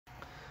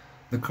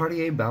The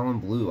Cartier Ballon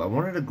Bleu. I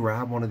wanted to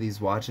grab one of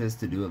these watches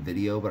to do a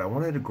video, but I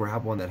wanted to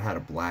grab one that had a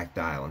black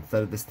dial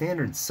instead of the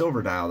standard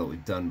silver dial that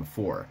we've done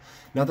before.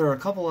 Now there are a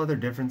couple other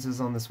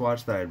differences on this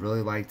watch that I'd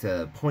really like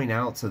to point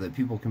out so that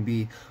people can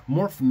be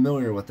more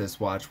familiar with this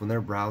watch when they're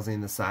browsing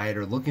the site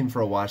or looking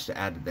for a watch to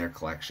add to their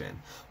collection.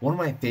 One of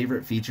my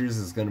favorite features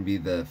is going to be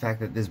the fact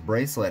that this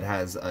bracelet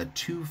has a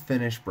two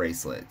finish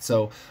bracelet.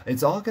 So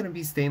it's all going to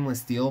be stainless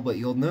steel, but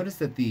you'll notice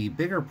that the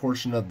bigger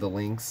portion of the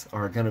links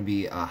are going to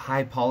be a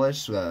high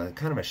polish,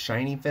 kind of a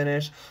shiny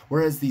finish,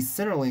 whereas the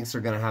center links are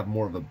going to have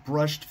more of a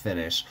brushed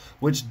finish,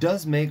 which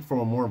does make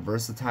for a more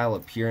versatile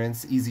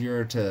appearance,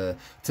 easier to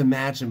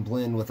match and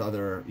blend with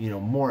other,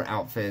 more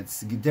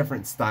outfits,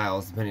 different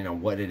styles depending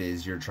on what it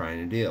is you're trying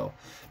to do.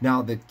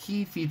 Now the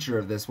key feature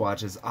of this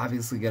watch is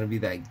obviously going to be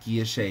that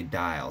guilloche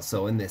dial.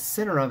 So in the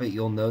center of it,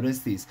 you'll notice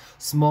these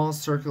small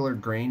circular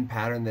grain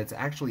pattern that's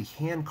actually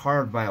hand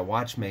carved by a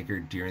watchmaker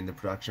during the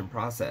production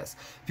process.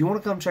 If you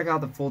want to come check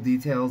out the full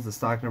details, the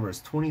stock number is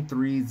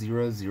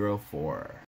 23004.